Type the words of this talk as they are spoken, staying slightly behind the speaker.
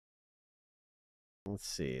Let's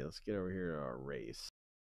see. Let's get over here to our race.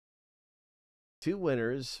 2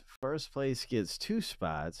 winners. First place gets 2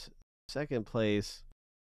 spots. Second place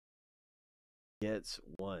gets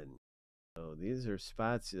 1. So these are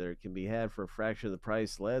spots that can be had for a fraction of the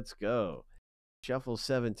price. Let's go. Shuffle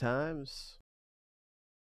 7 times.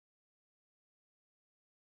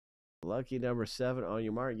 Lucky number 7 on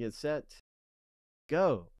your mark. Get set.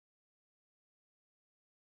 Go.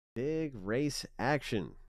 Big race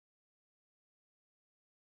action.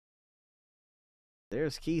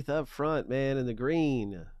 There's Keith up front, man, in the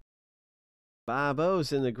green. Bob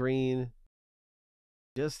O's in the green.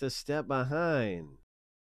 Just a step behind.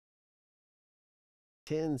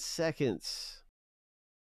 10 seconds.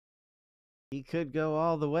 He could go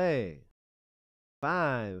all the way.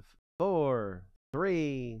 5, 4,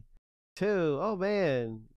 3, 2. Oh,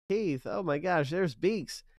 man. Keith. Oh, my gosh. There's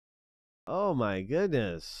Beeks. Oh, my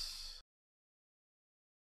goodness.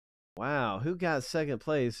 Wow. Who got second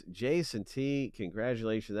place? Jason T.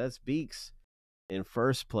 Congratulations. That's Beeks in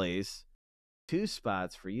first place. 2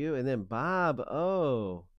 spots for you. And then Bob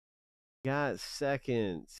O got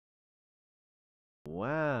second.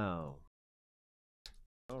 Wow.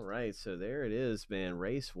 All right. So there it is, man.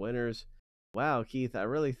 Race winners. Wow, Keith. I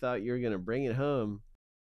really thought you were going to bring it home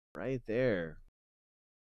right there.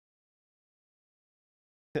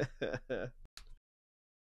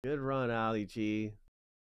 Good run, Ollie G.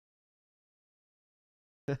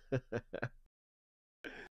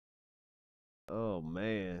 Oh,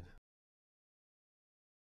 man.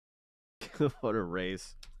 What a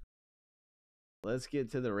race. Let's get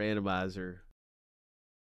to the randomizer.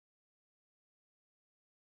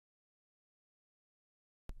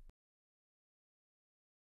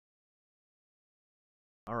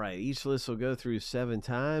 All right, each list will go through 7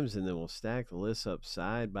 times, and then we'll stack the lists up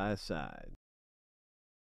side by side.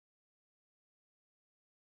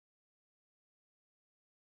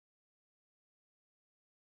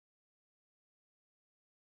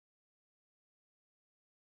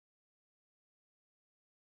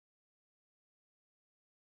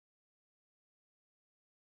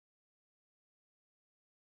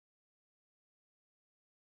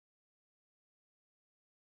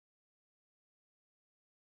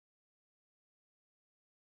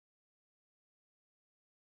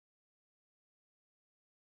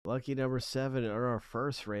 Lucky number 7 are our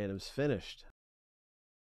first randoms finished.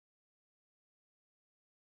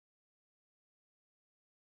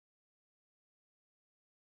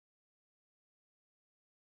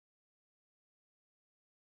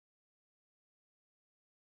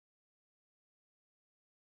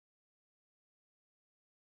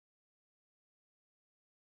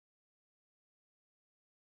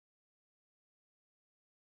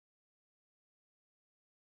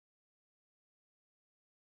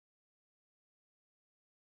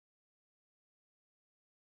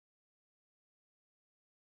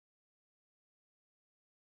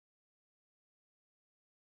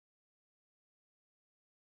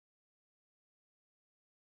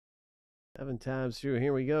 Seven times through.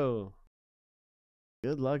 Here we go.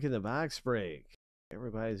 Good luck in the box break.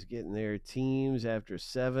 Everybody's getting their teams after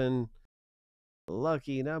 7.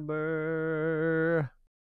 Lucky number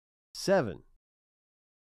 7.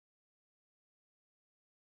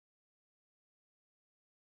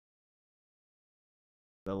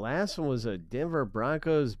 The last one was a Denver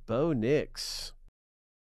Broncos Bo Nix.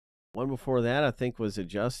 One before that, I think, was a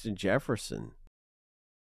Justin Jefferson.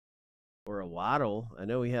 Or a Waddle. I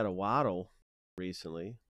know he had a Waddle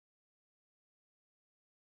recently.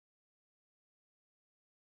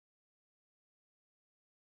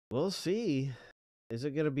 We'll see. Is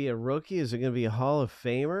it going to be a rookie? Is it going to be a Hall of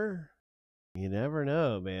Famer? You never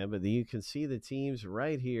know, man. But you can see the teams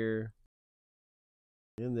right here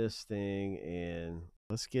in this thing. And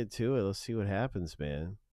let's get to it. Let's see what happens,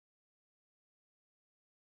 man.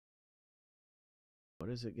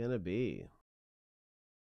 What is it going to be?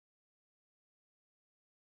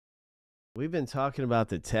 We've been talking about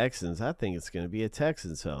the Texans. I think it's going to be a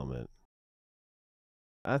Texans helmet.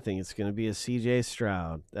 I think it's going to be a CJ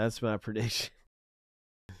Stroud. That's my prediction.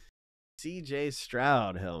 CJ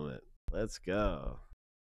Stroud helmet. Let's go.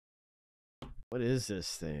 What is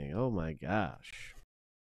this thing? Oh my gosh.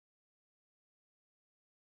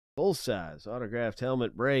 Full size autographed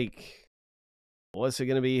helmet break. What's it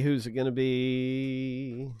going to be? Who's it going to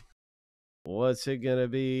be? What's it going to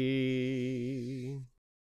be?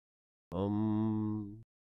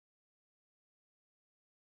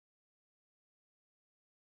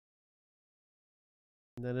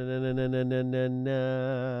 Na na na na na na na na.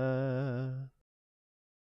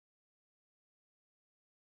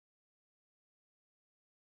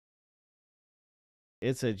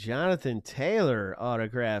 It's a Jonathan Taylor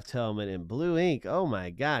autographed helmet in blue ink. Oh my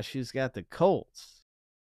gosh, who's got the Colts?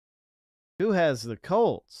 Who has the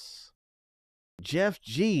Colts? Jeff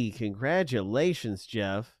G. Congratulations,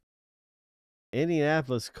 Jeff.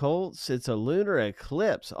 Indianapolis Colts. It's a Lunar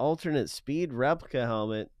Eclipse alternate speed replica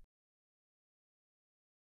helmet.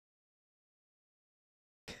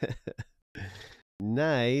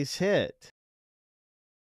 Nice hit.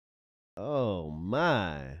 Oh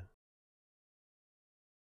my.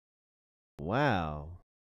 Wow.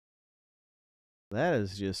 That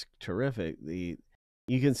is just terrific. You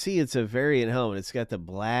can see it's a variant helmet. It's got the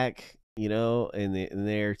black, in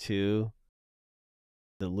there too.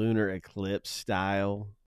 The Lunar Eclipse style.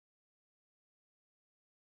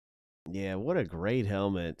 Yeah, what a great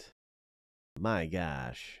helmet. My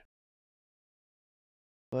gosh.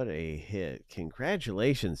 What a hit.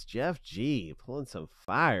 Congratulations, Jeff G. Pulling some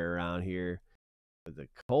fire around here with the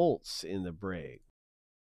Colts in the break.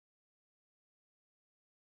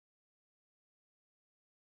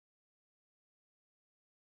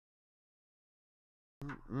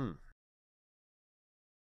 Mm-mm.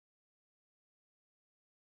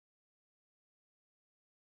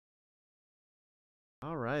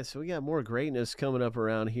 All right, so we got more greatness coming up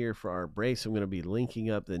around here for our breaks. I'm going to be linking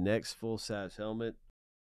up the next full-size helmet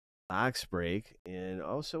box break, and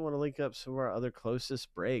also want to link up some of our other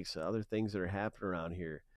closest breaks, other things that are happening around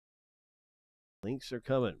here. Links are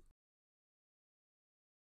coming.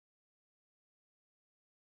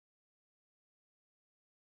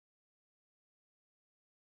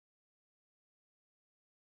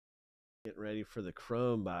 Get ready for the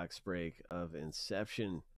Chrome box break of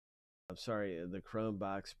Inception. I'm sorry, the Chrome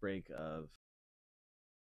box break of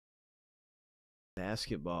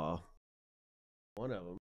basketball. One of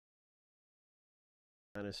them.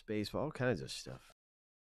 Kind of space, all kinds of stuff.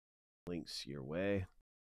 Links your way.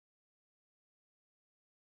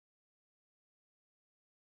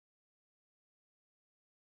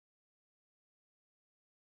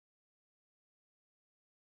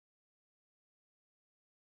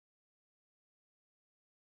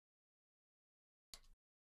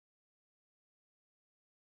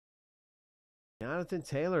 Jonathan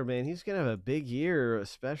Taylor, man, he's going to have a big year,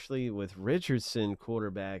 especially with Richardson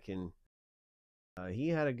quarterback. And he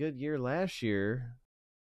had a good year last year,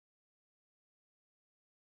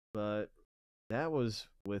 but that was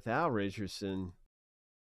without Richardson.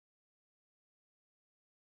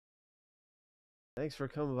 Thanks for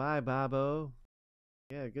coming by, Bobo.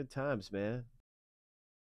 Yeah, good times, man.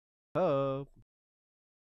 Hope.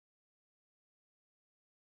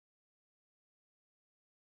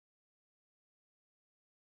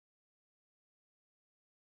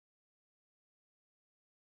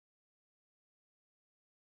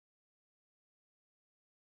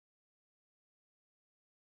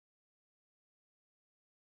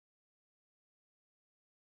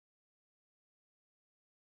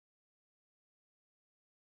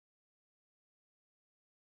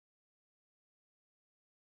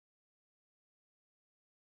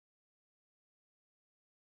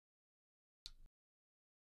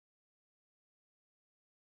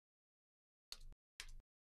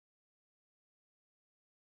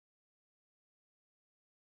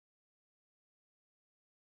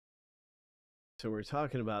 So we're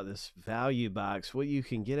talking about this value box. What you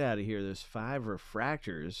can get out of here. There's 5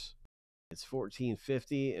 refractors. It's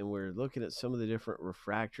 $14.50, and we're looking at some of the different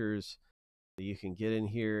refractors that you can get in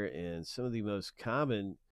here, and some of the most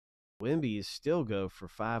common Wimbies still go for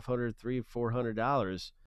 $500, $300,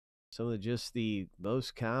 $400. Some of just the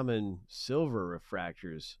most common silver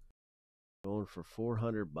refractors going for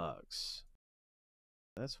 $400.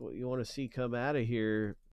 That's what you want to see come out of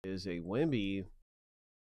here is a Wimby.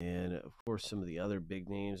 And of course, some of the other big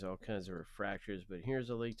names, all kinds of refractors. But here's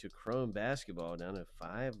a link to Chrome basketball down to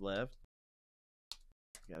 5 left.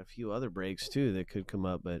 Got a few other breaks too that could come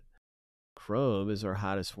up, but Chrome is our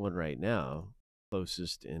hottest one right now,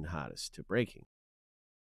 closest and hottest to breaking.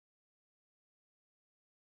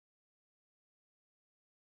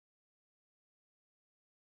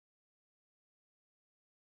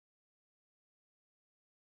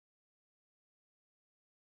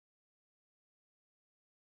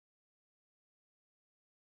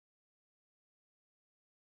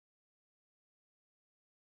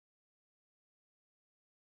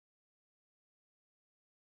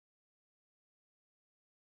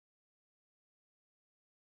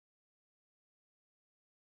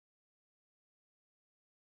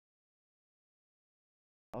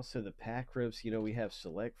 Also, the pack rips, we have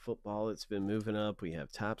select football that's been moving up. We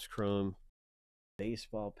have Topps Chrome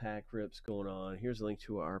baseball pack rips going on. Here's a link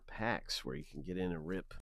to our packs where you can get in and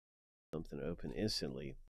rip something open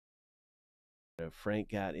instantly. Frank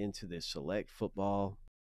got into the select football.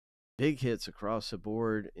 Big hits across the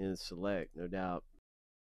board in select, no doubt.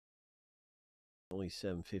 Only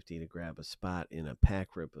 $7.50 to grab a spot in a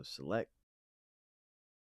pack rip of select.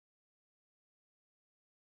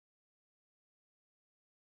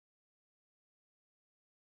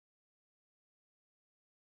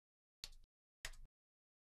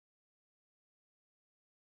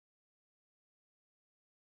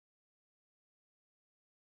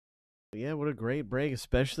 Yeah, what a great break,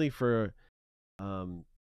 especially for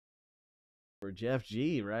Jeff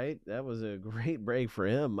G, right? That was a great break for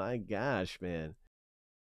him. My gosh, man.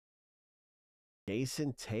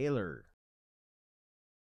 Jason Taylor.